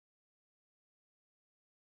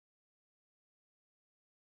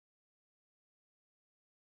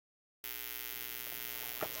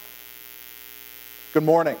Good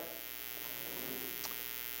morning.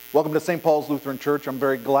 Welcome to St. Paul's Lutheran Church. I'm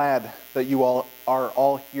very glad that you all are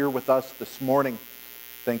all here with us this morning.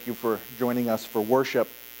 Thank you for joining us for worship.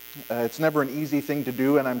 It's never an easy thing to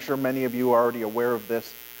do, and I'm sure many of you are already aware of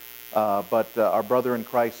this, but our brother in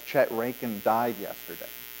Christ, Chet Rankin, died yesterday.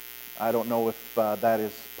 I don't know if that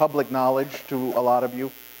is public knowledge to a lot of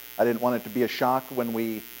you. I didn't want it to be a shock when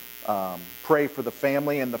we pray for the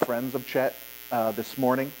family and the friends of Chet this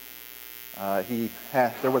morning.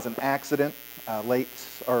 There was an accident early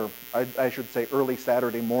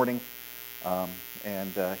Saturday morning,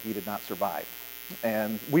 and he did not survive.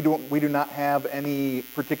 And we do not have any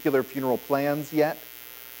particular funeral plans yet.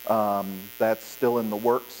 That's still in the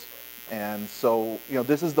works. And so,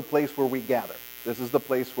 this is the place where we gather. This is the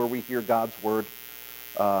place where we hear God's word.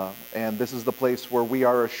 And this is the place where we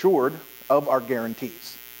are assured of our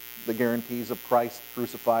guarantees. The guarantees of Christ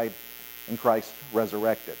crucified and Christ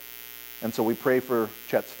resurrected. And so we pray for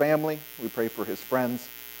Chet's family, we pray for his friends,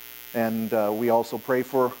 and we also pray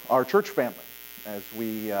for our church family as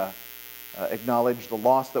we acknowledge the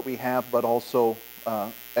loss that we have, but also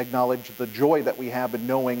acknowledge the joy that we have in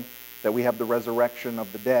knowing that we have the resurrection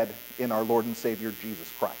of the dead in our Lord and Savior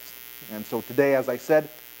Jesus Christ. And so today, as I said,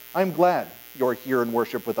 I'm glad you're here in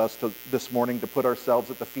worship with us this morning to put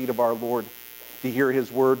ourselves at the feet of our Lord, to hear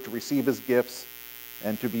his word, to receive his gifts,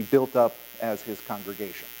 and to be built up as his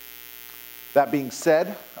congregation. That being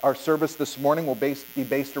said, our service this morning will be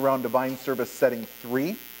based around Divine Service Setting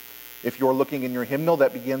 3. If you're looking in your hymnal,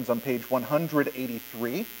 that begins on page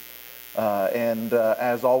 183.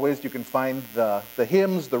 As always, you can find the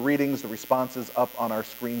hymns, the readings, the responses up on our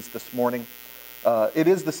screens this morning. It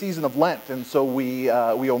is the season of Lent, and so we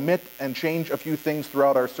omit and change a few things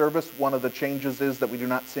throughout our service. One of the changes is that we do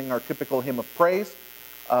not sing our typical hymn of praise,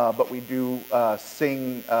 but we do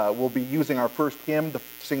we'll be using our first hymn to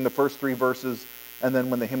sing the first three verses, and then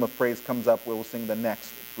when the hymn of praise comes up, we'll sing the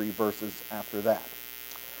next three verses after that.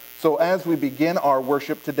 So as we begin our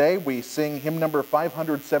worship today, we sing hymn number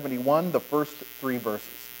 571, the first three verses.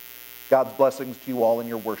 God's blessings to you all in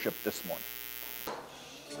your worship this morning.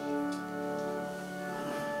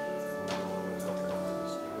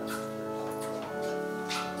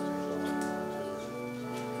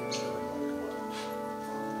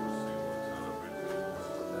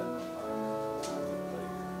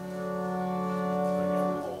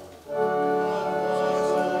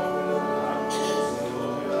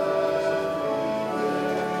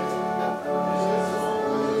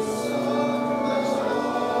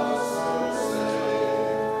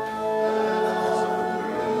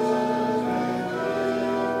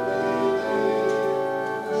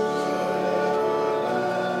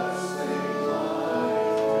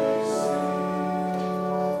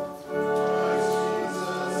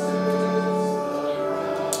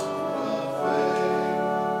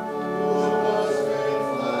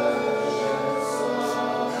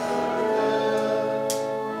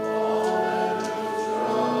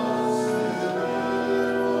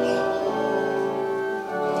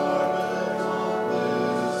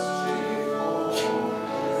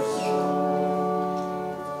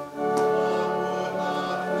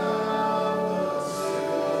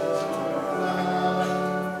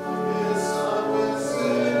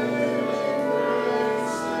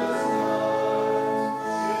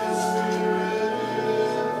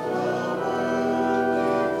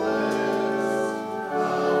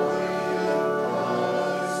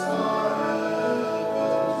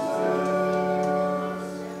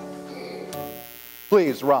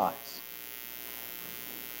 Please rise.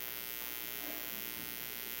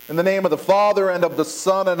 In the name of the Father, and of the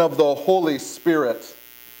Son, and of the Holy Spirit.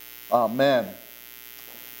 Amen.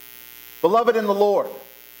 Beloved in the Lord,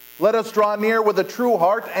 let us draw near with a true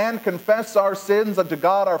heart and confess our sins unto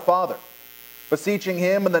God our Father, beseeching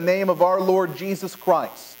him in the name of our Lord Jesus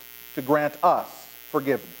Christ to grant us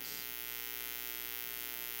forgiveness.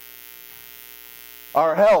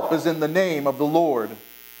 Our help is in the name of the Lord,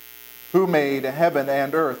 who made heaven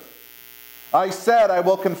and earth. I said, I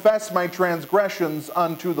will confess my transgressions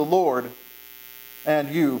unto the Lord, and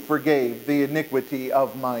you forgave the iniquity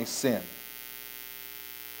of my sin.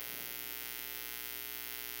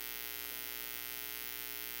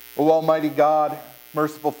 O Almighty God,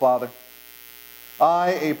 merciful Father, I,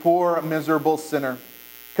 a poor, miserable sinner,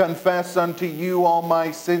 confess unto you all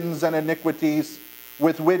my sins and iniquities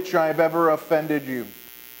with which I have ever offended you,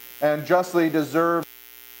 and justly deserve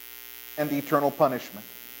and eternal punishment.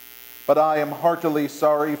 But I am heartily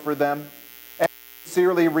sorry for them, and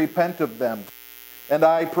sincerely repent of them. And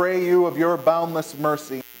I pray you of your boundless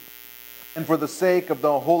mercy, and for the sake of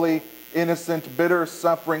the holy, innocent, bitter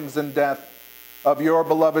sufferings and death of your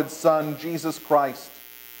beloved Son, Jesus Christ,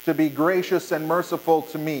 to be gracious and merciful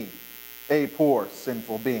to me, a poor,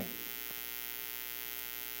 sinful being.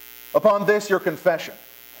 Upon this, your confession,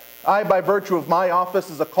 I, by virtue of my office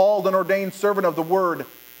as a called and ordained servant of the Word,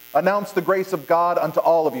 announce the grace of God unto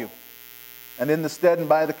all of you. And in the stead and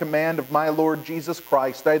by the command of my Lord Jesus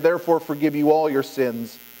Christ, I therefore forgive you all your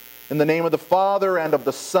sins, in the name of the Father, and of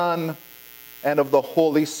the Son, and of the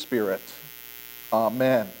Holy Spirit.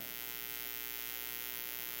 Amen.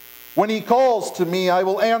 When he calls to me, I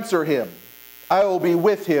will answer him. I will be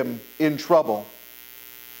with him in trouble.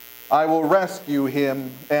 I will rescue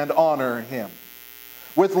him and honor him.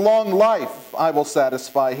 With long life I will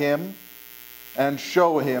satisfy him and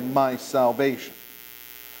show him my salvation.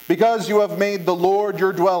 Because you have made the Lord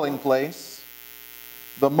your dwelling place,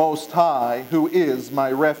 the Most High, who is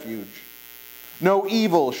my refuge, no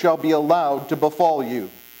evil shall be allowed to befall you,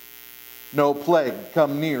 no plague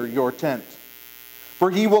come near your tent. For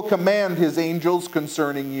he will command his angels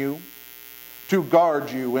concerning you, to guard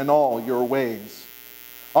you in all your ways.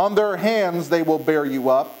 On their hands they will bear you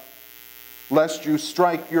up, lest you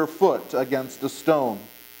strike your foot against a stone.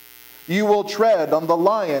 You will tread on the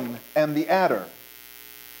lion and the adder,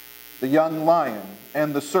 the young lion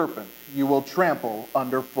and the serpent you will trample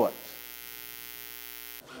underfoot.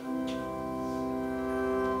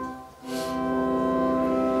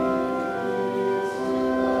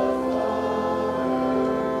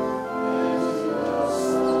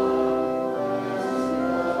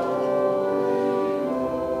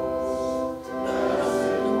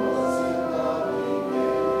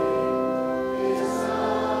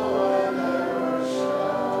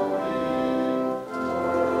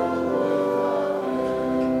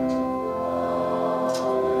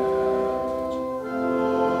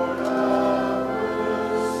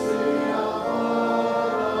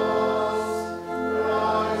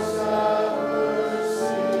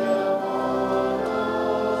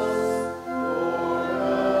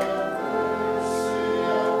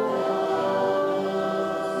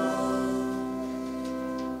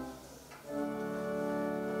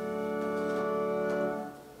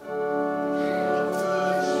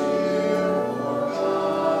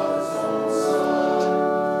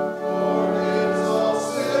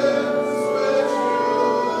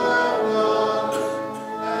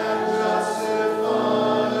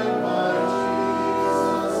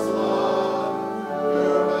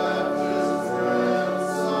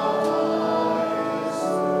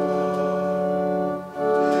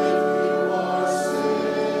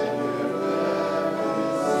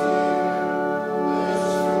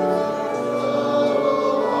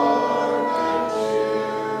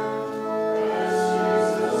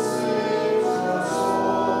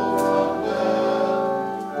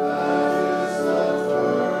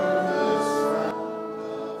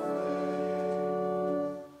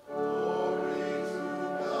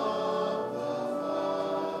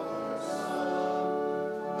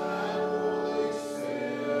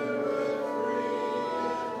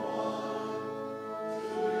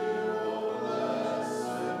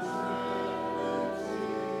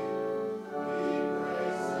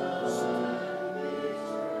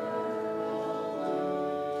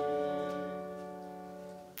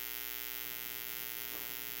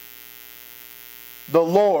 The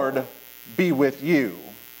Lord be with you.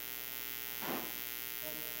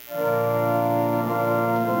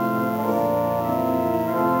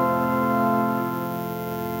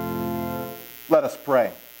 Let us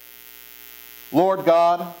pray. Lord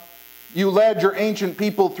God, you led your ancient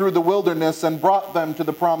people through the wilderness and brought them to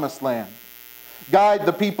the promised land. Guide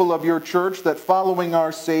the people of your church that following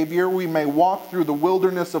our Savior, we may walk through the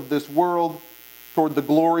wilderness of this world toward the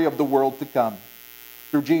glory of the world to come.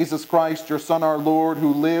 Through Jesus Christ, your Son, our Lord,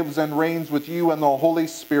 who lives and reigns with you and the Holy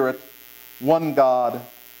Spirit, one God,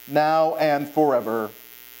 now and forever.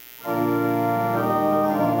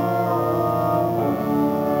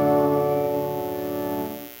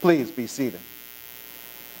 Please be seated.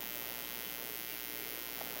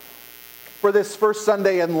 For this first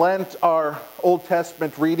Sunday in Lent, our Old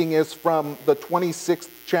Testament reading is from the 26th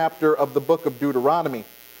chapter of the book of Deuteronomy.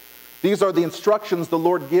 These are the instructions the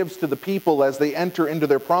Lord gives to the people as they enter into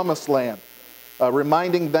their promised land,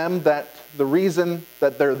 reminding them that the reason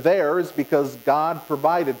that they're there is because God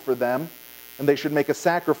provided for them, and they should make a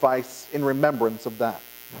sacrifice in remembrance of that.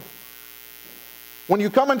 When you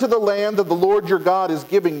come into the land that the Lord your God is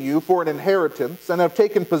giving you for an inheritance, and have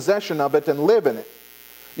taken possession of it and live in it,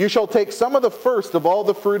 you shall take some of the first of all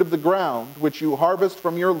the fruit of the ground, which you harvest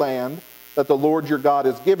from your land that the Lord your God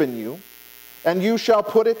has given you, and you shall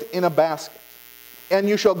put it in a basket. And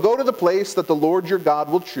you shall go to the place that the Lord your God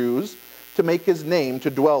will choose to make his name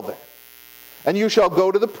to dwell there. And you shall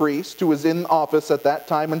go to the priest who is in office at that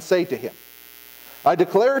time and say to him, I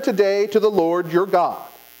declare today to the Lord your God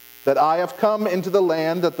that I have come into the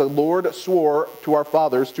land that the Lord swore to our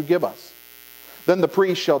fathers to give us. Then the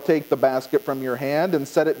priest shall take the basket from your hand and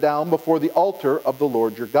set it down before the altar of the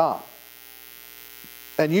Lord your God.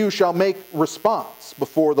 And you shall make response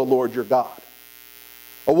before the Lord your God.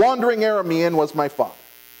 A wandering Aramean was my father,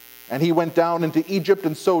 and he went down into Egypt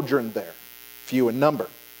and sojourned there, few in number.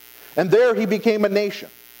 And there he became a nation,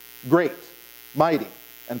 great, mighty,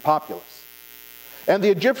 and populous. And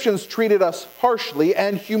the Egyptians treated us harshly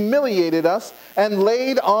and humiliated us and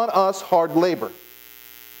laid on us hard labor.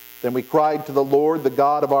 Then we cried to the Lord, the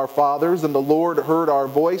God of our fathers, and the Lord heard our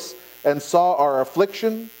voice and saw our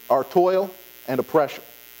affliction, our toil, and oppression.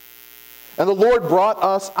 And the Lord brought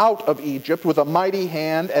us out of Egypt with a mighty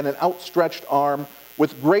hand and an outstretched arm,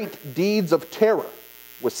 with great deeds of terror,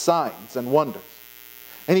 with signs and wonders.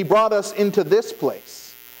 And he brought us into this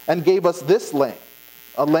place and gave us this land,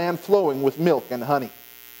 a land flowing with milk and honey.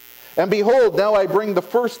 And behold, now I bring the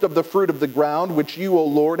first of the fruit of the ground, which you, O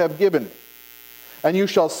Lord, have given me. And you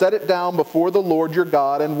shall set it down before the Lord your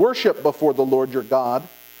God, and worship before the Lord your God.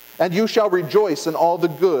 And you shall rejoice in all the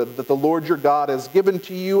good that the Lord your God has given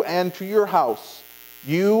to you and to your house,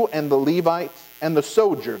 you and the Levite and the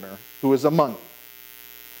sojourner who is among you.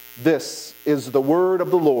 This is the word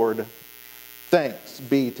of the Lord. Thanks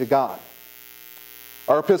be to God.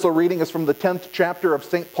 Our epistle reading is from the 10th chapter of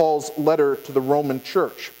St. Paul's letter to the Roman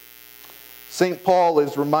church. St. Paul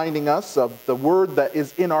is reminding us of the word that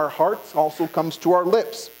is in our hearts also comes to our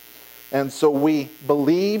lips. And so we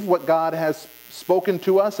believe what God has spoken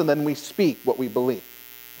to us, and then we speak what we believe.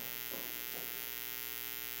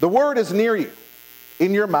 The word is near you,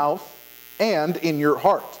 in your mouth and in your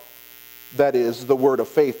heart. That is the word of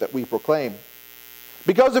faith that we proclaim.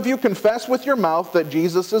 Because if you confess with your mouth that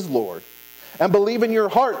Jesus is Lord, and believe in your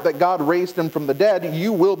heart that God raised him from the dead,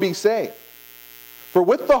 you will be saved. For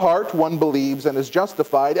with the heart one believes and is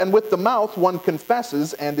justified, and with the mouth one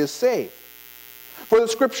confesses and is saved. For the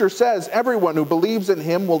scripture says, everyone who believes in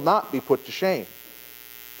him will not be put to shame.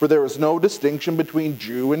 For there is no distinction between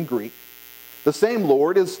Jew and Greek. The same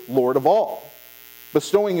Lord is Lord of all,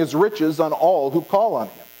 bestowing his riches on all who call on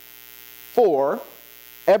him. For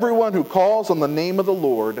everyone who calls on the name of the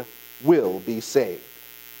Lord will be saved.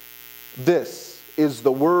 This is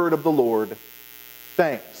the word of the Lord.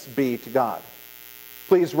 Thanks be to God.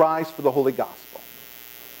 Please rise for the Holy Gospel.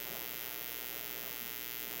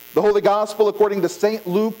 The Holy Gospel according to St.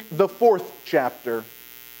 Luke, the 4th chapter.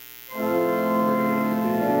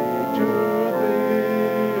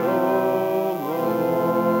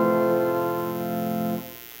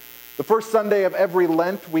 The first Sunday of every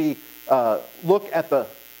Lent, we look at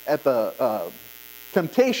the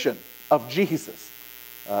temptation of Jesus.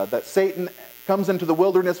 That Satan comes into the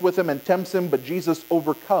wilderness with him and tempts him, but Jesus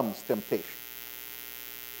overcomes temptation.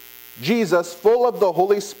 Jesus, full of the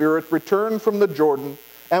Holy Spirit, returned from the Jordan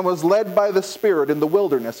and was led by the Spirit in the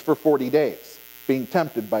wilderness for 40 days, being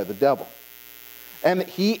tempted by the devil. And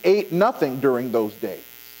he ate nothing during those days.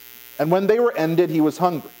 And when they were ended, he was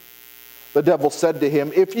hungry. The devil said to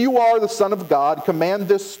him, if you are the Son of God, command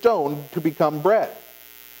this stone to become bread.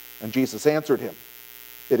 And Jesus answered him,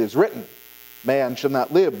 it is written, man shall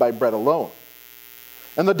not live by bread alone.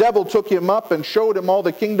 And the devil took him up and showed him all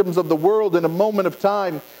the kingdoms of the world in a moment of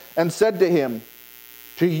time, and said to him,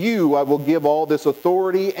 to you I will give all this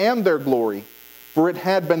authority and their glory, for it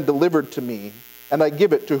had been delivered to me, and I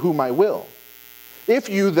give it to whom I will. If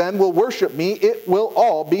you then will worship me, it will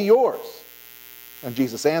all be yours. And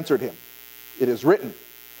Jesus answered him, it is written,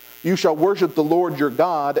 you shall worship the Lord your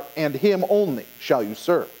God, and him only shall you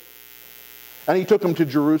serve. And he took him to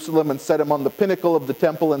Jerusalem and set him on the pinnacle of the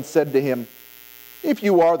temple and said to him, if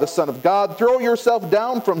you are the Son of God, throw yourself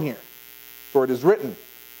down from here. For it is written,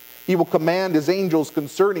 he will command his angels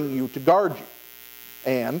concerning you to guard you.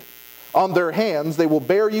 And on their hands they will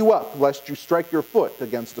bear you up, lest you strike your foot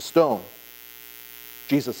against a stone.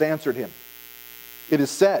 Jesus answered him, it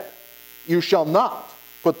is said, you shall not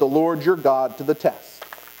put the Lord your God to the test.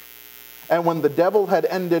 And when the devil had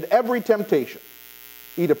ended every temptation,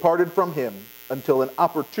 he departed from him until an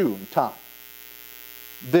opportune time.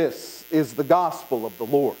 This is the gospel of the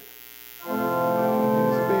Lord. Praise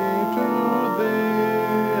be to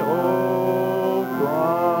thee, O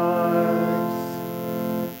Christ.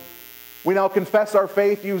 We now confess our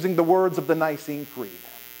faith using the words of the Nicene Creed.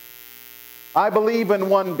 I believe in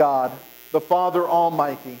one God, the Father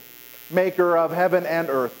Almighty, maker of heaven and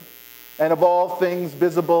earth, and of all things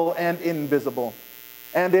visible and invisible,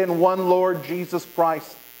 and in one Lord Jesus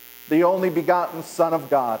Christ, the only begotten Son of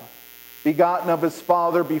God, begotten of his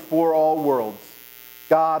Father before all worlds,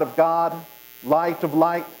 God of God, light of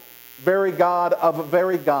light, very God of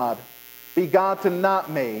very God, begotten, not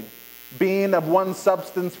made, being of one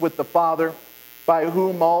substance with the Father, by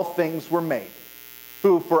whom all things were made,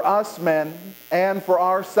 who for us men and for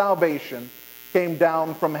our salvation came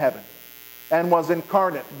down from heaven, and was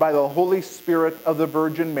incarnate by the Holy Spirit of the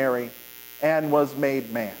Virgin Mary, and was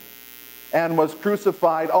made man, and was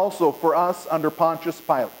crucified also for us under Pontius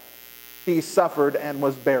Pilate. He suffered and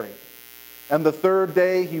was buried. And the third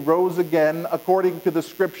day he rose again according to the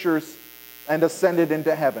Scriptures, and ascended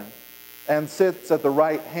into heaven, and sits at the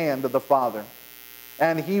right hand of the Father.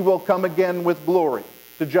 And he will come again with glory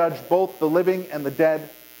to judge both the living and the dead,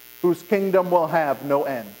 whose kingdom will have no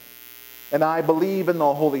end. And I believe in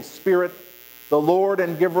the Holy Spirit, the Lord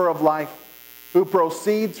and giver of life, who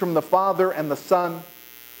proceeds from the Father and the Son,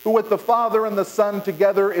 who with the Father and the Son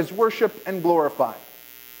together is worshipped and glorified,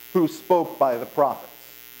 who spoke by the prophets.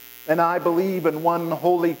 And I believe in one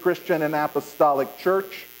holy Christian and apostolic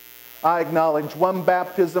church. I acknowledge one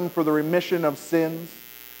baptism for the remission of sins,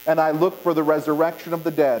 and I look for the resurrection of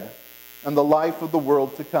the dead and the life of the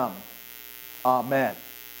world to come. Amen.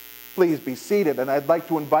 Please be seated, and I'd like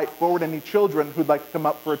to invite forward any children who'd like to come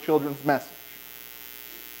up for a children's message.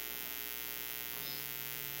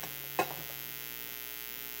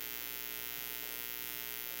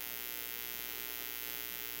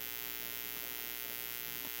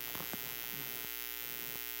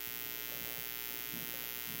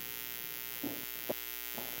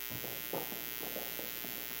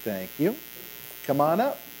 Thank you. Come on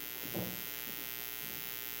up.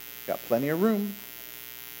 Got plenty of room.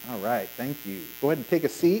 All right, thank you. Go ahead and take a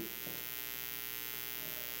seat.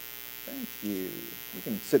 Thank you. You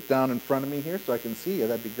can sit down in front of me here so I can see you.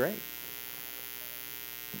 That'd be great.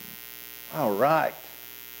 All right.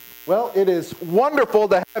 Well, it is wonderful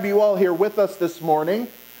to have you all here with us this morning.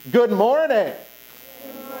 Good morning.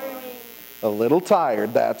 Good morning. A little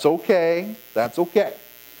tired. That's okay. That's okay.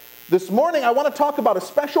 This morning, I want to talk about a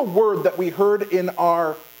special word that we heard in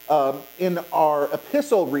our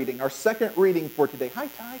epistle reading, our second reading for today. Hi,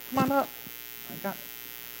 Ty, come on up. I got it.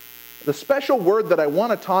 The special word that I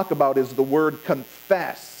want to talk about is the word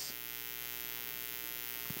confess.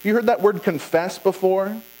 Have you heard that word confess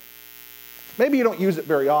before? Maybe you don't use it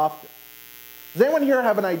very often. Does anyone here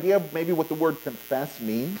have an idea of maybe what the word confess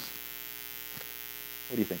means?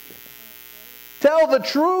 What do you think, Jacob? Tell the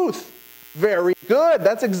truth. Very good.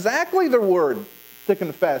 That's exactly the word, to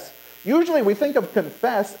confess. Usually we think of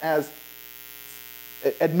confess as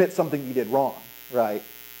admit something you did wrong, right?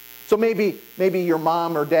 So maybe your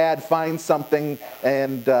mom or dad finds something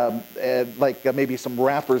and maybe some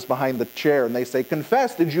wrappers behind the chair, and they say,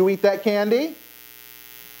 confess, did you eat that candy?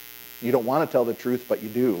 You don't want to tell the truth, but you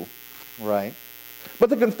do, right? But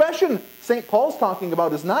the confession St. Paul's talking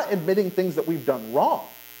about is not admitting things that we've done wrong.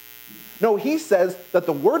 No, he says that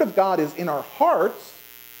the Word of God is in our hearts,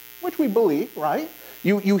 which we believe, right?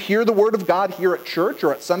 You hear the Word of God here at church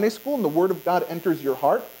or at Sunday school, and the Word of God enters your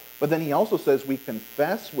heart. But then he also says we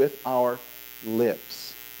confess with our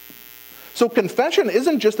lips. So confession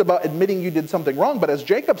isn't just about admitting you did something wrong, but as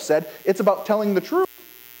Jacob said, it's about telling the truth.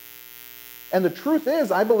 And the truth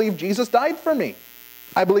is, I believe Jesus died for me.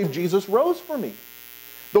 I believe Jesus rose for me.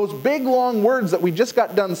 Those big, long words that we just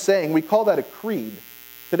got done saying, we call that a creed.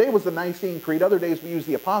 Today was the Nicene Creed. Other days we use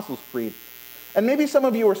the Apostles' Creed. And maybe some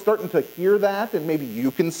of you are starting to hear that, and maybe you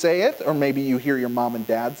can say it, or maybe you hear your mom and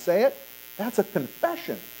dad say it. That's a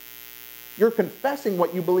confession. You're confessing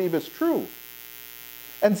what you believe is true.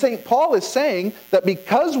 And St. Paul is saying that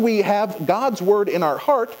because we have God's Word in our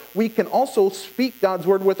heart, we can also speak God's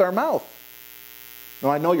Word with our mouth. Now,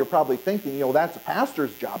 I know you're probably thinking, that's a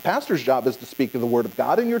pastor's job. Pastor's job is to speak the Word of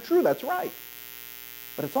God, and you're true, that's right.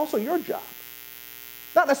 But it's also your job.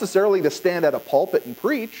 Not necessarily to stand at a pulpit and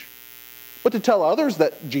preach, but to tell others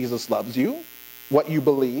that Jesus loves you, what you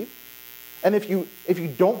believe. And if you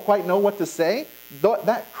don't quite know what to say,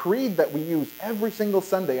 that creed that we use every single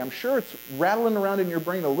Sunday, I'm sure it's rattling around in your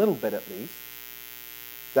brain a little bit at least.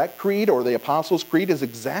 That creed, or the Apostles' Creed, is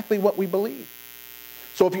exactly what we believe.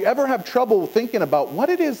 So if you ever have trouble thinking about what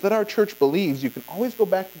it is that our church believes, you can always go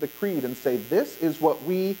back to the creed and say, this is what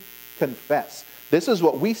we confess. This is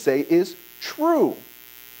what we say is true.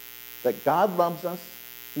 That God loves us,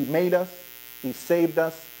 He made us, He saved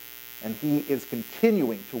us, and He is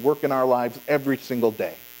continuing to work in our lives every single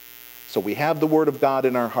day. So we have the Word of God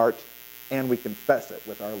in our heart, and we confess it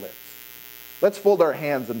with our lips. Let's fold our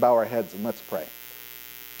hands and bow our heads, and let's pray.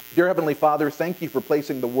 Dear Heavenly Father, thank you for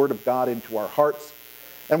placing the Word of God into our hearts.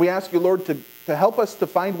 And we ask you, Lord, to help us to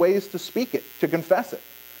find ways to speak it, to confess it.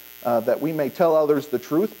 that we may tell others the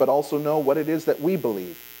truth, but also know what it is that we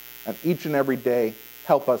believe. And each and every day,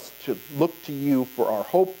 help us to look to you for our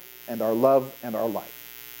hope and our love and our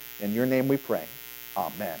life. In your name we pray.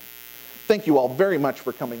 Amen. Thank you all very much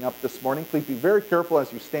for coming up this morning. Please be very careful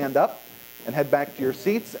as you stand up and head back to your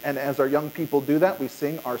seats. And as our young people do that, we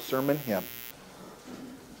sing our sermon hymn.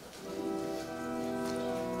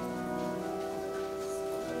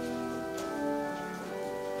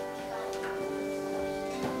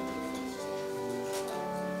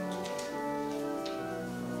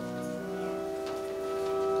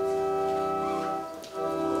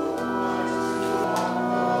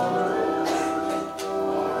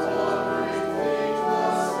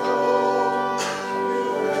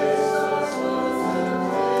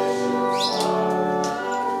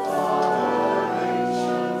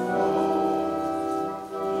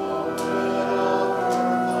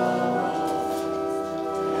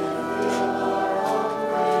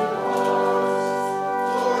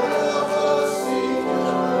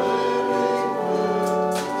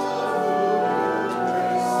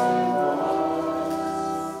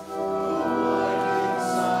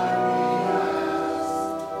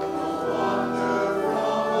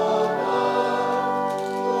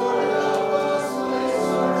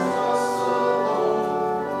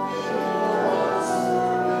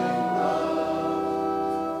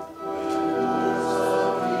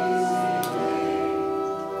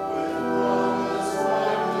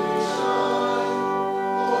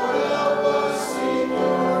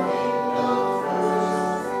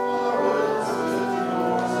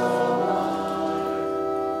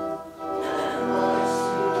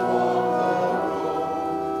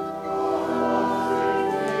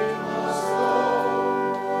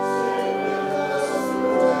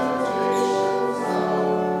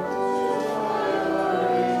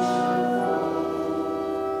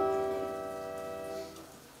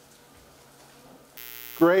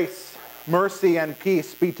 Grace, mercy, and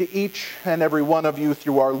peace be to each and every one of you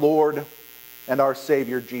through our Lord and our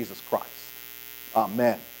Savior, Jesus Christ.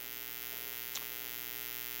 Amen.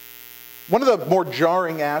 One of the more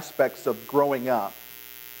jarring aspects of growing up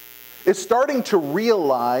is starting to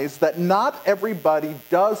realize that not everybody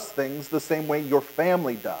does things the same way your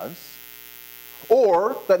family does,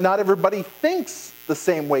 or that not everybody thinks the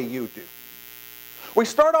same way you do. We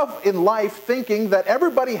start off in life thinking that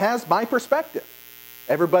everybody has my perspective.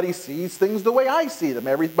 Everybody sees things the way I see them.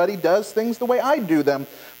 Everybody does things the way I do them.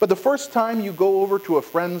 But the first time you go over to a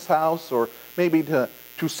friend's house or maybe to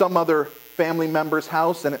some other family member's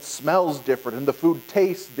house and it smells different and the food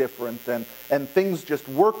tastes different and things just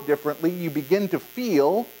work differently, you begin to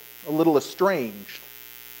feel a little estranged.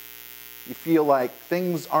 You feel like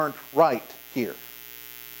things aren't right here.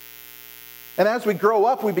 And as we grow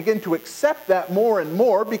up, we begin to accept that more and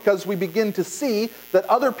more because we begin to see that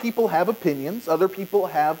other people have opinions, other people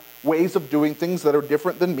have ways of doing things that are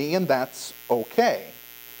different than me, and that's okay.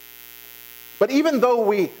 But even though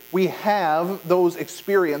we have those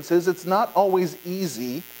experiences, it's not always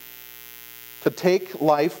easy to take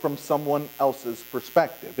life from someone else's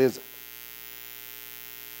perspective, is it?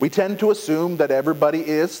 We tend to assume that everybody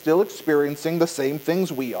is still experiencing the same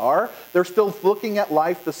things we are. They're still looking at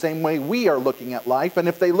life the same way we are looking at life. And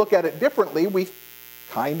if they look at it differently, we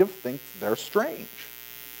kind of think they're strange.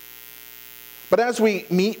 But as we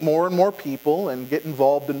meet more and more people and get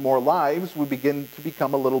involved in more lives, we begin to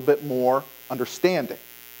become a little bit more understanding.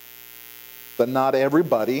 That not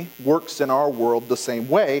everybody works in our world the same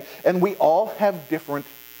way. And we all have different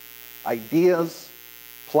ideas,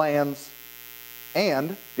 plans,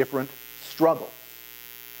 and different struggles.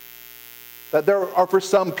 That there are for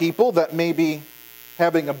some people that maybe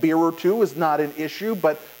having a beer or two is not an issue,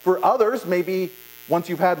 but for others, maybe once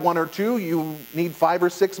you've had one or two, you need 5 or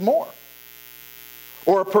 6 more.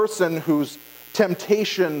 Or a person whose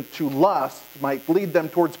temptation to lust might lead them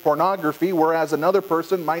towards pornography, whereas another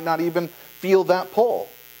person might not even feel that pull.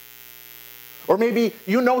 Or maybe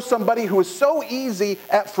you know somebody who is so easy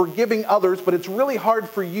at forgiving others, but it's really hard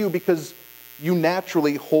for you because you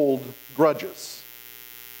naturally hold grudges.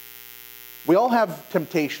 We all have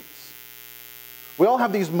temptations. We all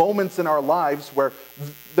have these moments in our lives where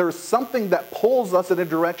there's something that pulls us in a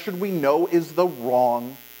direction we know is the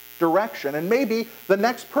wrong direction. And maybe the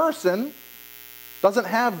next person doesn't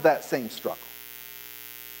have that same struggle.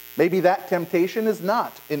 Maybe that temptation is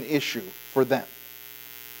not an issue for them.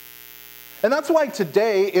 And that's why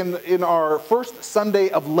today, in our first Sunday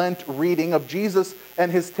of Lent reading of Jesus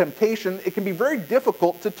and his temptation, it can be very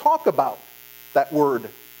difficult to talk about that word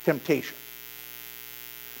temptation.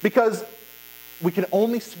 Because we can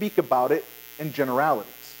only speak about it in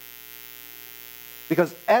generalities.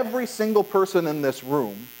 Because every single person in this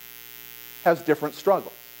room has different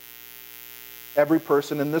struggles. Every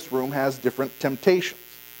person in this room has different temptations.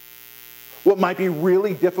 What might be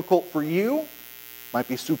really difficult for you might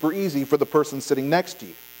be super easy for the person sitting next to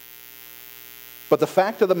you. But the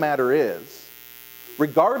fact of the matter is,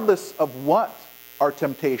 regardless of what our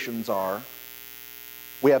temptations are,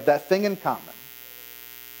 we have that thing in common.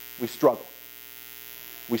 We struggle.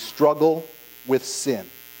 We struggle with sin.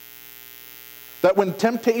 That when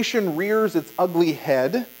temptation rears its ugly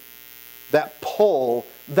head, that pull,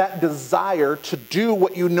 that desire to do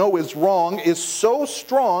what you know is wrong is so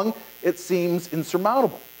strong, it seems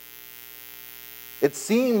insurmountable. It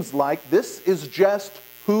seems like this is just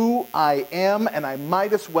who I am, and I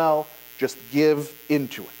might as well just give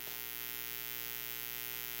into it.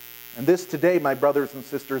 And this today, my brothers and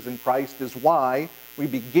sisters in Christ, is why we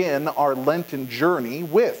begin our Lenten journey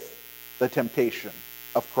with the temptation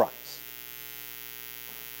of Christ.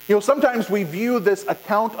 You know, sometimes we view this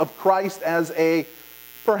account of Christ as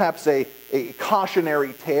perhaps a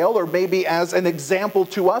cautionary tale, or maybe as an example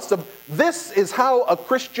to us of this is how a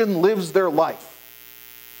Christian lives their life.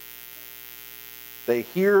 They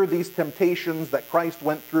hear these temptations that Christ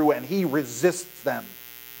went through and he resists them.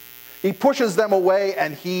 He pushes them away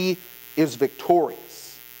and he is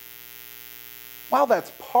victorious. While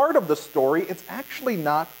that's part of the story, it's actually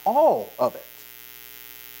not all of it.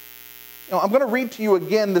 You know, I'm going to read to you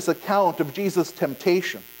again this account of Jesus'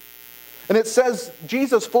 temptation. And it says,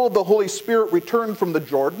 Jesus, full of the Holy Spirit, returned from the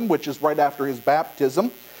Jordan, which is right after his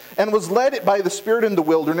baptism, and was led by the Spirit in the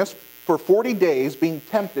wilderness for 40 days, being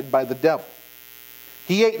tempted by the devil.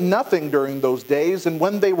 He ate nothing during those days, and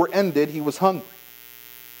when they were ended, he was hungry.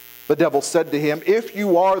 The devil said to him, "If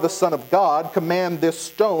you are the Son of God, command this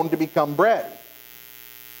stone to become bread."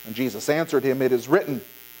 And Jesus answered him, "It is written,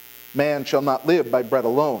 man shall not live by bread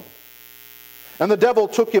alone." And the devil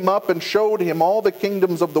took him up and showed him all the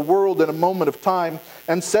kingdoms of the world in a moment of time,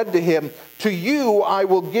 and said to him, "To you I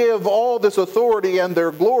will give all this authority and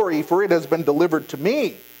their glory, for it has been delivered to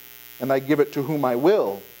me, and I give it to whom I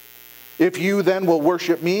will. If you then will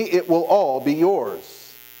worship me, it will all be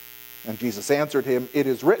yours." And Jesus answered him, "It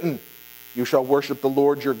is written, you shall worship the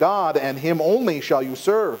Lord your God, and him only shall you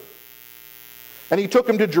serve." And he took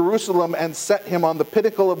him to Jerusalem and set him on the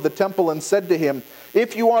pinnacle of the temple and said to him,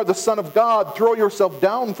 "If you are the Son of God, throw yourself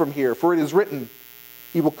down from here, for it is written,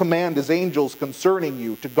 he will command his angels concerning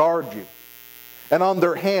you to guard you. And on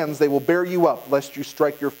their hands they will bear you up, lest you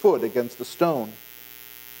strike your foot against a stone."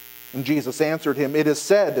 And Jesus answered him, "It is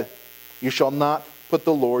said, you shall not put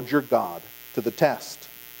the Lord your God to the test."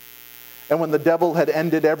 And when the devil had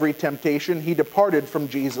ended every temptation, he departed from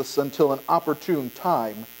Jesus until an opportune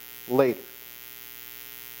time later.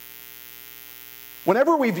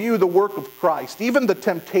 Whenever we view the work of Christ, even the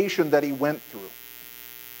temptation that he went through,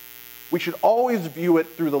 we should always view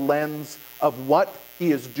it through the lens of what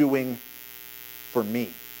he is doing for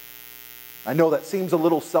me. I know that seems a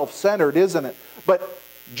little self-centered, isn't it? But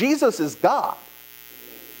Jesus is God.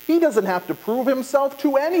 He doesn't have to prove himself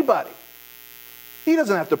to anybody. He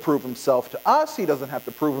doesn't have to prove himself to us. He doesn't have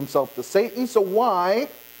to prove himself to Satan. So why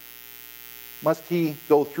must he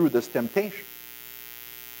go through this temptation?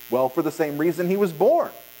 Well, for the same reason he was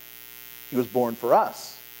born. He was born for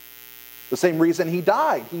us. The same reason he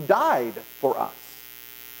died. He died for us.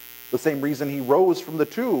 The same reason he rose from the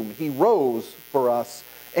tomb. He rose for us.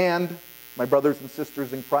 And, my brothers and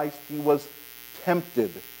sisters in Christ, he was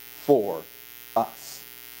tempted for us.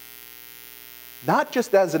 Not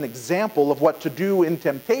just as an example of what to do in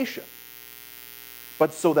temptation,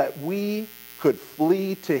 but so that we could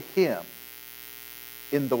flee to him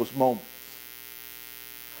in those moments.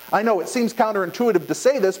 I know it seems counterintuitive to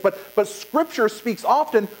say this, but Scripture speaks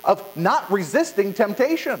often of not resisting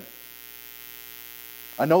temptation.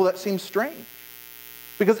 I know that seems strange.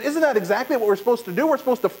 Because isn't that exactly what we're supposed to do? We're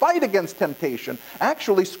supposed to fight against temptation.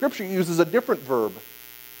 Actually, Scripture uses a different verb.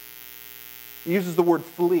 It uses the word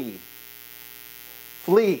flee.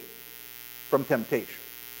 Flee from temptation.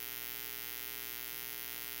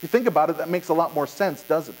 If you think about it, that makes a lot more sense,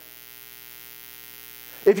 doesn't it?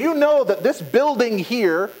 If you know that this building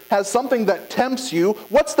here has something that tempts you,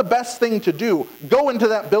 what's the best thing to do? Go into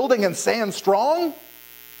that building and stand strong?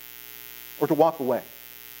 Or to walk away?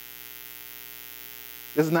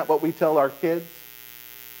 Isn't that what we tell our kids?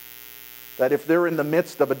 That if they're in the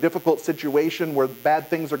midst of a difficult situation where bad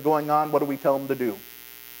things are going on, what do we tell them to do?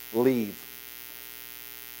 Leave.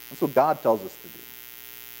 That's what God tells us to do.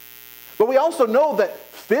 But we also know that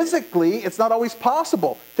physically it's not always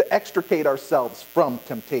possible to extricate ourselves from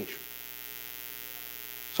temptation.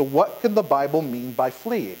 So what can the Bible mean by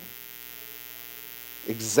fleeing?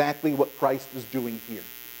 Exactly what Christ is doing here.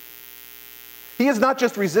 He is not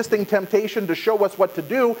just resisting temptation to show us what to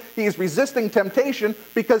do. He is resisting temptation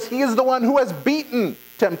because he is the one who has beaten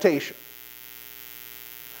temptation.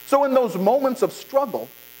 So in those moments of struggle,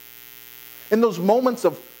 in those moments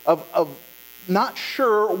of not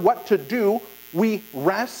sure what to do, we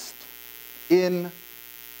rest in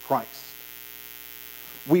Christ.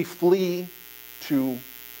 We flee to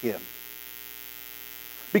him.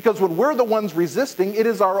 Because when we're the ones resisting, it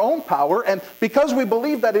is our own power, and because we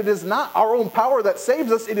believe that it is not our own power that saves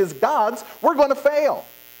us, it is God's, we're going to fail.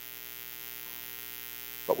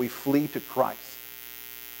 But we flee to Christ.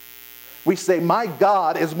 We say, my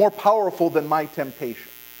God is more powerful than my temptation.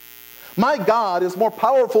 My God is more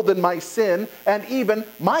powerful than my sin, and even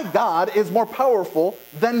my God is more powerful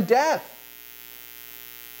than death.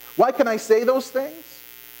 Why can I say those things?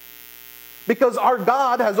 Because our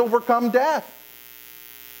God has overcome death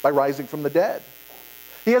by rising from the dead.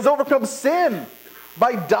 He has overcome sin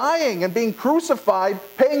by dying and being crucified,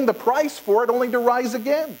 paying the price for it only to rise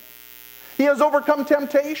again. He has overcome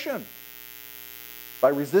temptation by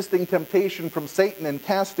resisting temptation from Satan and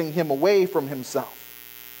casting him away from himself.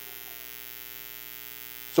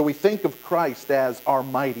 So we think of Christ as our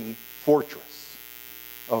mighty fortress.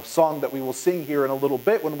 A song that we will sing here in a little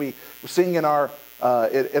bit when we sing in our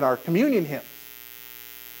communion hymns.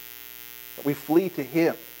 That we flee to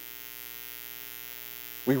him.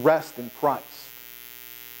 We rest in Christ.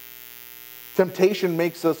 Temptation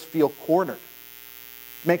makes us feel cornered,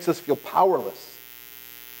 makes us feel powerless.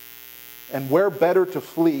 And where better to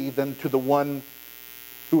flee than to the one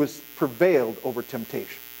who has prevailed over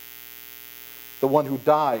temptation? The one who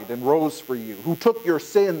died and rose for you, who took your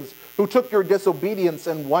sins, who took your disobedience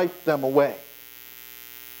and wiped them away.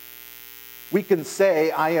 We can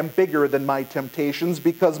say, I am bigger than my temptations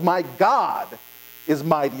because my God is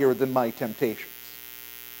mightier than my temptations.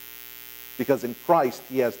 Because in Christ,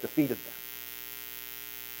 he has defeated them.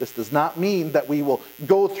 This does not mean that we will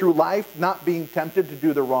go through life not being tempted to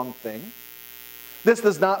do the wrong thing. This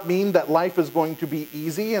does not mean that life is going to be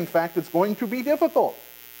easy. In fact, it's going to be difficult.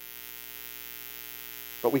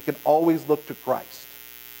 But we can always look to Christ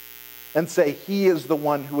and say, he is the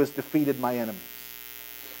one who has defeated my enemies.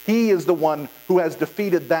 He is the one who has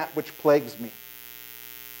defeated that which plagues me.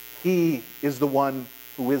 He is the one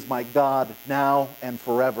who is my God now and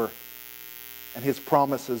forever. And his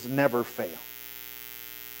promises never fail.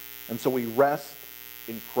 And so we rest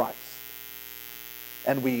in Christ.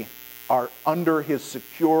 And we are under his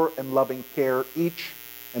secure and loving care each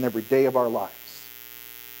and every day of our lives.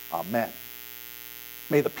 Amen.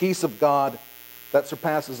 May the peace of God that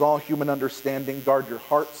surpasses all human understanding guard your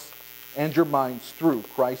hearts and your minds through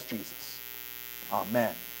Christ Jesus.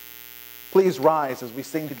 Amen. Please rise as we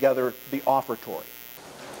sing together the offertory.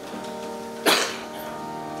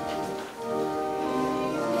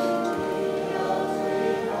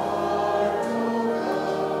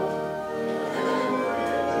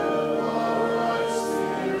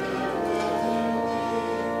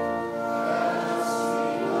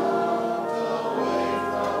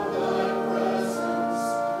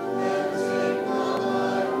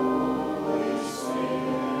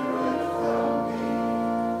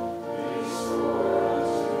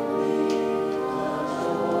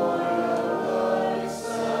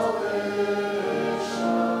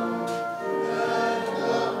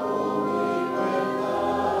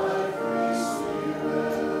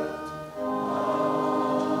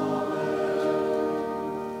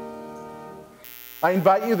 I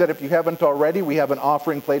invite you that if you haven't already, we have an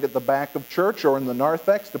offering plate at the back of church or in the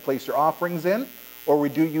narthex to place your offerings in, or we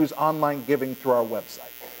do use online giving through our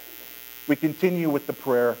website. We continue with the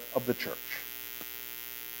prayer of the church.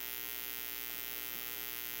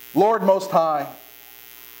 Lord Most High,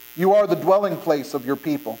 you are the dwelling place of your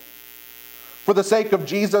people. For the sake of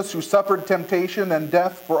Jesus, who suffered temptation and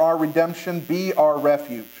death for our redemption, be our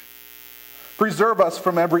refuge. Preserve us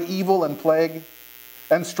from every evil and plague,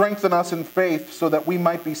 and strengthen us in faith so that we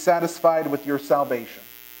might be satisfied with your salvation.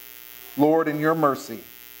 Lord, in your mercy,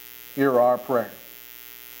 hear our prayer.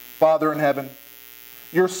 Father in heaven,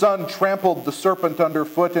 your Son trampled the serpent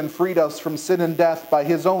underfoot and freed us from sin and death by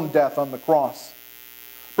his own death on the cross.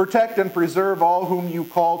 Protect and preserve all whom you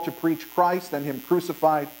call to preach Christ and him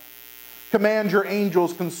crucified. Command your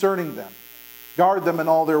angels concerning them. Guard them in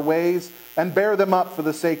all their ways and bear them up for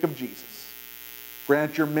the sake of Jesus.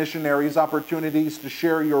 Grant your missionaries opportunities to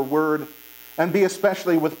share your word, and be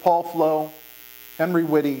especially with Paul Flo, Henry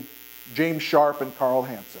Whitty, James Sharp, and Carl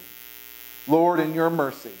Hansen. Lord, in your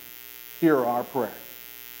mercy, hear our prayer.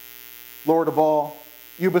 Lord of all,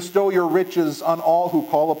 you bestow your riches on all who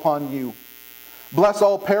call upon you. Bless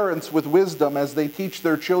all parents with wisdom as they teach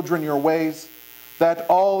their children your ways. that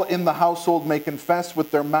all in the household may confess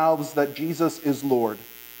with their mouths that Jesus is Lord.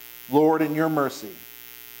 Lord, in your mercy,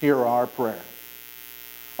 hear our prayer.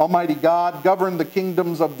 Almighty God, govern the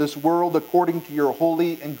kingdoms of this world according to your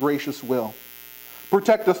holy and gracious will.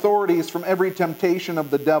 Protect authorities from every temptation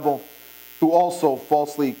of the devil, who also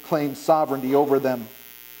falsely claims sovereignty over them,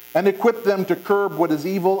 and equip them to curb what is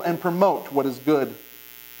evil and promote what is good.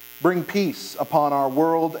 Bring peace upon our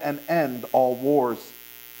world and end all wars.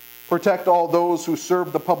 Protect all those who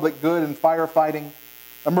serve the public good in firefighting,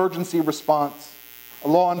 emergency response,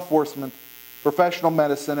 law enforcement, professional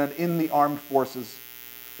medicine, and in the armed forces,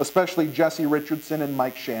 especially Jesse Richardson and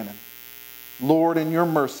Mike Shannon. Lord, in your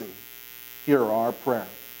mercy, hear our prayer.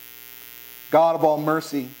 God of all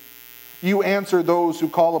mercy, you answer those who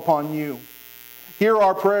call upon you. Hear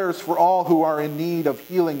our prayers for all who are in need of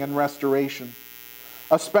healing and restoration,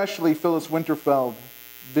 especially Phyllis Winterfeld,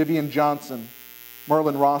 Vivian Johnson,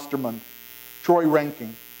 Merlin Rosterman, Troy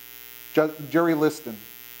Ranking, Jerry Liston,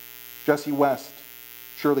 Jesse West,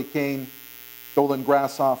 Shirley Kane, Dolan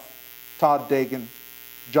Grassoff, Todd Dagan,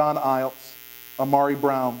 John Iltz, Amari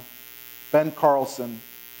Brown, Ben Carlson,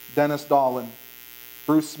 Dennis Dolan,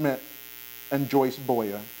 Bruce Smith, and Joyce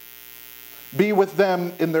Boya. Be with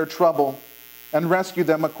them in their trouble and rescue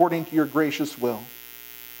them according to your gracious will.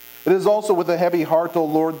 It is also with a heavy heart, O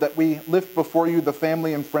Lord, that we lift before you the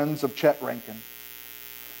family and friends of Chet Rankin.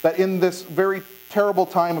 That in this very terrible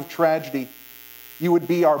time of tragedy, you would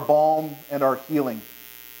be our balm and our healing.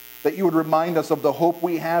 That you would remind us of the hope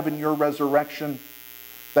we have in your resurrection,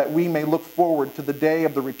 that we may look forward to the day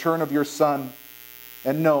of the return of your Son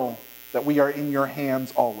and know that we are in your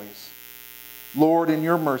hands always. Lord, in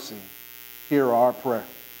your mercy, hear our prayer.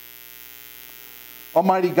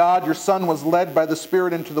 Almighty God, your Son was led by the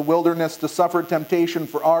Spirit into the wilderness to suffer temptation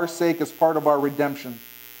for our sake as part of our redemption.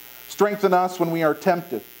 Strengthen us when we are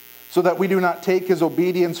tempted, so that we do not take his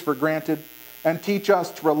obedience for granted, and teach us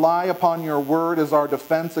to rely upon your word as our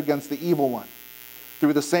defense against the evil one.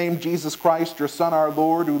 Through the same Jesus Christ, your Son, our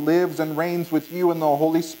Lord, who lives and reigns with you in the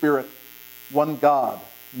Holy Spirit, one God,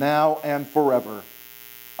 now and forever.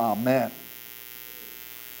 Amen.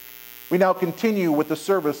 We now continue with the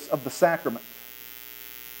service of the sacrament.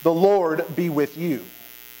 The Lord be with you.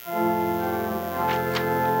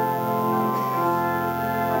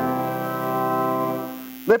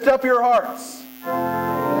 Lift up your hearts.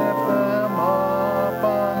 Lift them up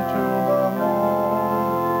unto the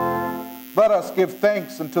Lord. Let us give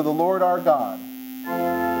thanks unto the Lord our God.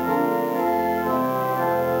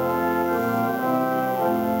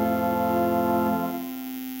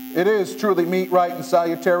 It is truly meet, right, and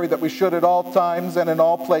salutary that we should at all times and in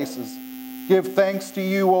all places give thanks to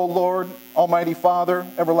you, O Lord, Almighty Father,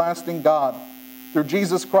 everlasting God, through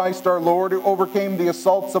Jesus Christ our Lord, who overcame the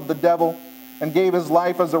assaults of the devil and gave his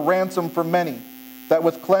life as a ransom for many, that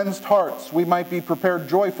with cleansed hearts we might be prepared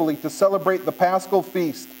joyfully to celebrate the Paschal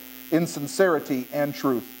feast in sincerity and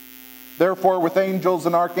truth. Therefore, with angels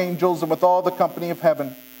and archangels and with all the company of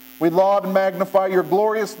heaven, we laud and magnify your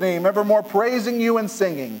glorious name, evermore praising you and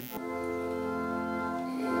singing.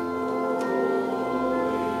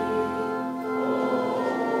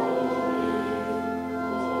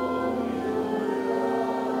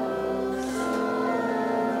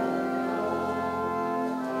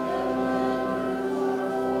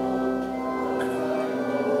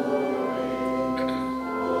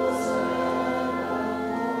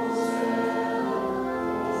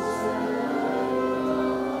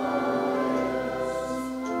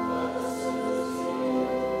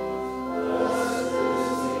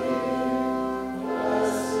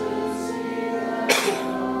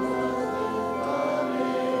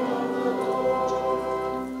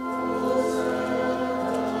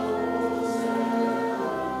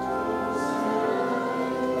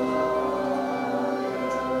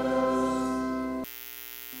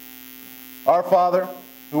 Our Father,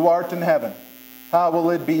 who art in heaven,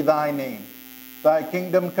 hallowed be thy name. Thy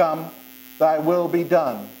kingdom come, thy will be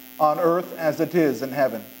done, on earth as it is in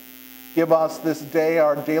heaven. Give us this day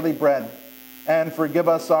our daily bread, and forgive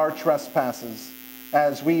us our trespasses,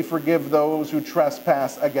 as we forgive those who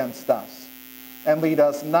trespass against us. And lead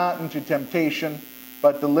us not into temptation,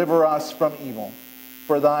 but deliver us from evil.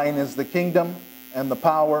 For thine is the kingdom, and the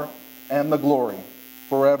power, and the glory,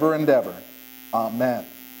 forever and ever. Amen.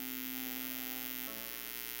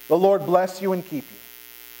 The Lord bless you and keep you.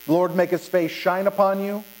 The Lord make his face shine upon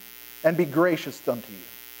you and be gracious unto you.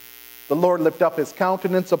 The Lord lift up his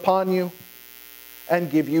countenance upon you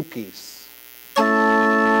and give you peace.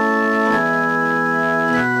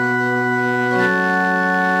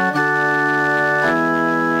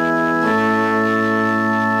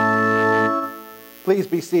 Please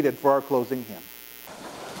be seated for our closing hymn.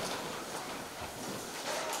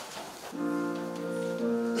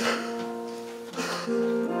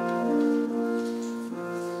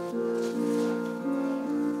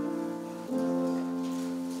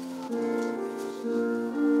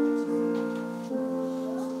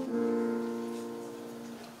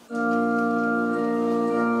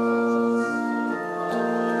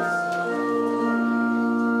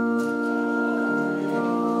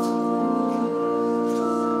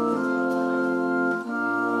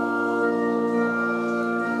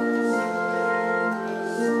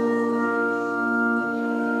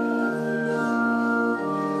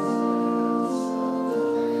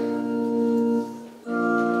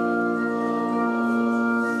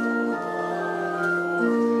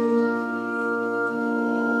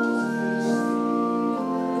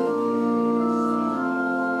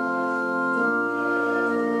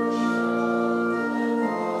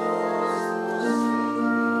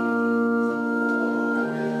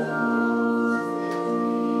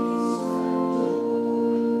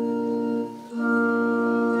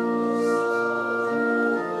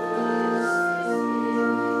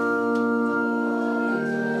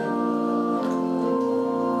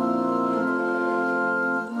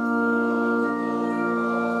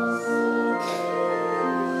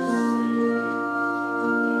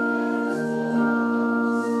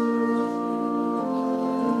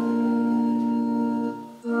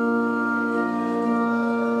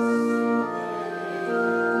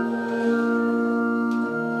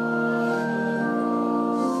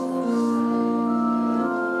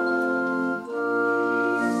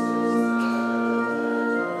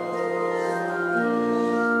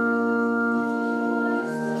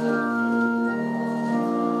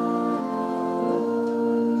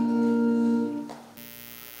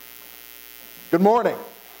 Good morning.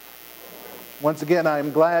 Once again,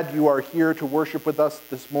 I'm glad you are here to worship with us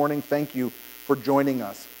this morning. Thank you for joining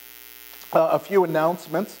us. A few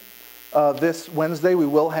announcements. This Wednesday, we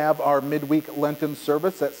will have our midweek Lenten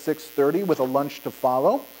service at 6:30 with a lunch to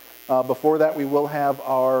follow. Before that, we will have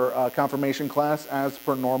our confirmation class as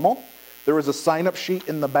per normal. There is a sign-up sheet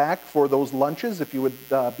in the back for those lunches. If you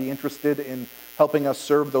would be interested in helping us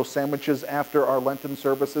serve those sandwiches after our Lenten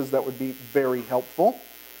services, that would be very helpful.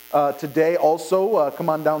 Today also, come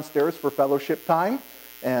on downstairs for fellowship time.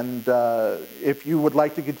 And if you would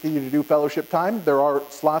like to continue to do fellowship time, there are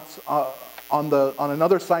slots on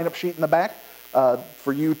another sign-up sheet in the back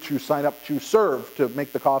for you to sign up to serve, to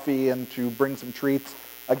make the coffee and to bring some treats.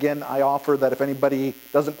 Again, I offer that if anybody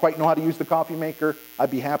doesn't quite know how to use the coffee maker,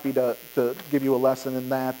 I'd be happy to give you a lesson in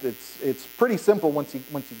that. It's pretty simple once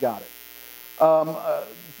you got it.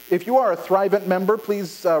 If you are a Thrivent member,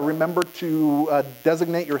 please remember to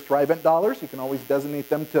designate your Thrivent dollars. You can always designate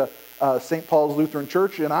them to St. Paul's Lutheran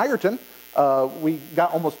Church in Ireton. We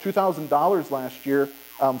got almost $2,000 last year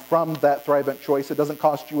from that Thrivent choice. It doesn't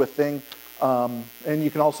cost you a thing, and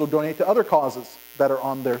you can also donate to other causes that are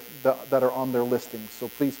on their listings. So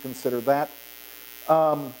please consider that.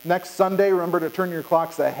 Next Sunday, remember to turn your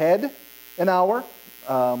clocks ahead an hour.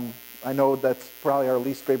 I know that's probably our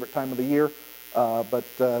least favorite time of the year. But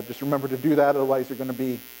just remember to do that, otherwise you're going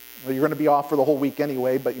to be off for the whole week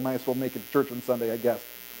anyway, but you might as well make it to church on Sunday, I guess.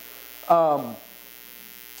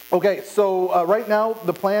 Okay, so right now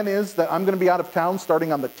the plan is that I'm going to be out of town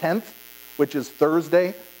starting on the 10th, which is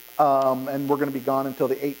Thursday, and we're going to be gone until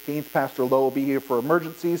the 18th. Pastor Lowe will be here for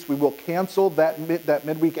emergencies. We will cancel that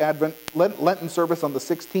midweek Advent Lenten service on the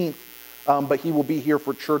 16th, but he will be here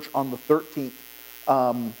for church on the 13th.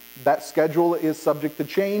 That schedule is subject to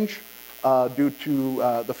change. Due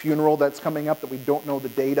to the funeral that's coming up that we don't know the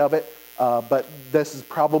date of it. But this is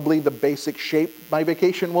probably the basic shape my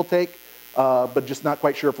vacation will take, but just not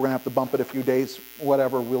quite sure if we're going to have to bump it a few days.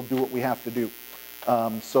 Whatever, we'll do what we have to do.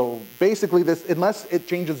 So basically, unless it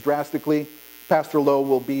changes drastically, Pastor Lowe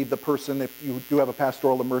will be the person, if you do have a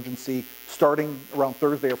pastoral emergency, starting around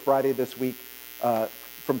Thursday or Friday this week,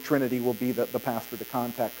 from Trinity will be the pastor to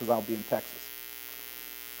contact because I'll be in Texas.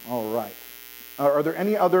 All right. Are there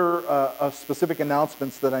any other specific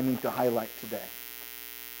announcements that I need to highlight today?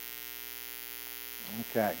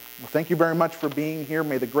 Okay. Well, thank you very much for being here.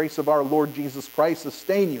 May the grace of our Lord Jesus Christ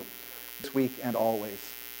sustain you this week and always.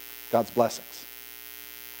 God's blessings.